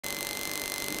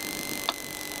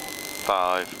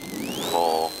5,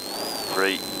 4,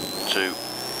 3, 2,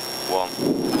 1,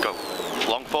 go.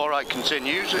 Long 4 right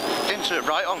continues into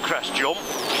right on crest jump,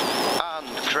 and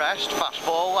crest, fast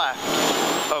 4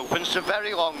 left, opens to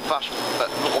very long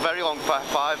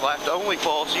 5 left, only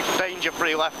 40, danger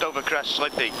free left over crest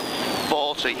slippy,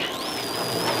 40,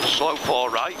 slow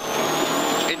 4 right,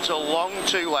 into long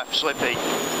 2 left slippy,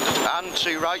 and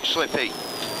 2 right slippy,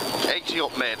 80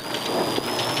 up mid,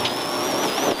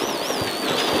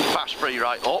 fast 3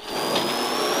 right up,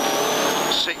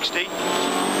 60,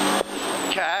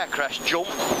 care, crest jump,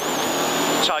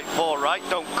 tight 4 right,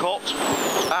 don't cut,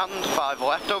 and 5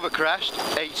 left over crest,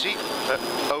 80,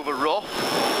 over rough,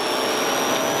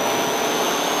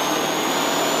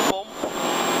 bump,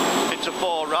 into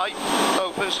 4 right,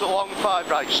 opens to long 5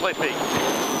 right, slippy,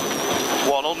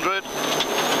 100,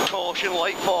 caution,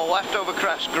 late 4 left over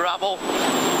crest, gravel,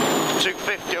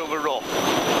 250 over rough,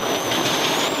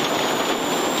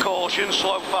 caution,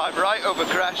 slow 5 right over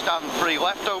crest and 3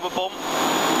 left over bump,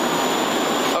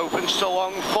 opens to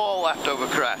long 4 left over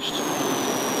crest,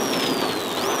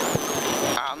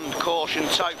 and caution,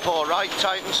 tight 4 right,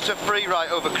 tightens to 3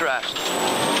 right over crest,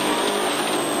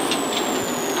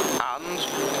 and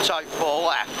tight 4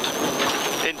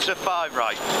 left, into 5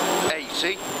 right,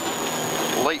 80,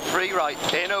 late 3 right,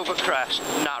 in over crest,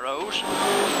 narrows,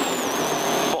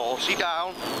 40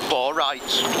 down, 4 right,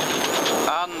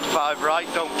 and 5 right,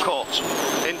 don't cut,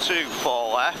 into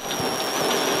 4 left,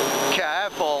 care,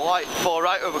 4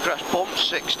 right over crest bump,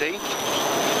 60,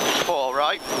 4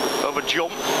 right over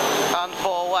jump, and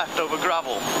 4 left over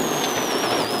gravel,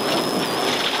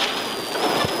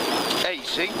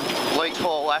 80, late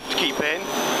 4 left, keep in,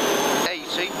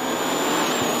 80,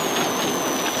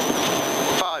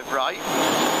 5 right,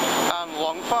 and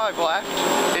long 5 left,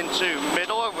 into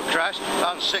middle over crest,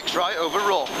 and 6 right over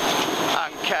rough,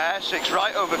 and care, 6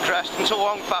 right over crest, into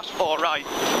long fast 4 right,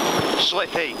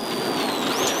 slippy,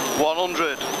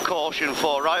 100, caution,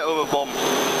 4 right over bump,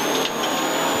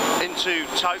 into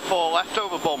tight 4 left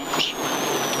over bumps,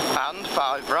 and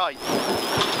 5 right,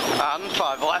 and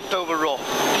 5 left over rough,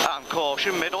 and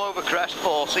caution, middle over crest,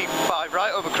 40, 5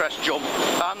 right over crest jump,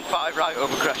 and 5 right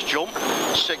over crest jump,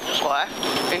 6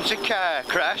 left, into care,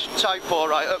 crest, tight 4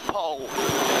 right at pole,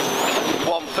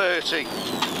 130,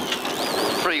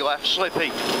 3 left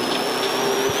slippy,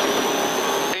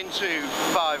 into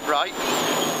 5 right,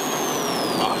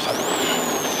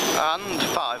 and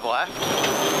 5 left,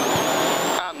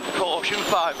 and caution,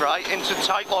 5 right, into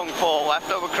tight long 4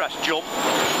 left over crest jump,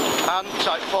 and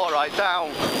tight 4 right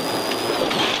down,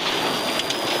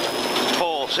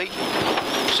 40,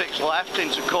 6 left,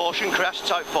 into caution, crest,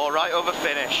 tight 4 right over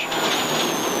finish.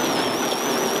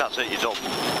 That's it, you're done.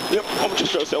 Yep, I'm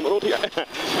just trying to stay on the road here.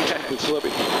 It's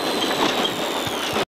slippy.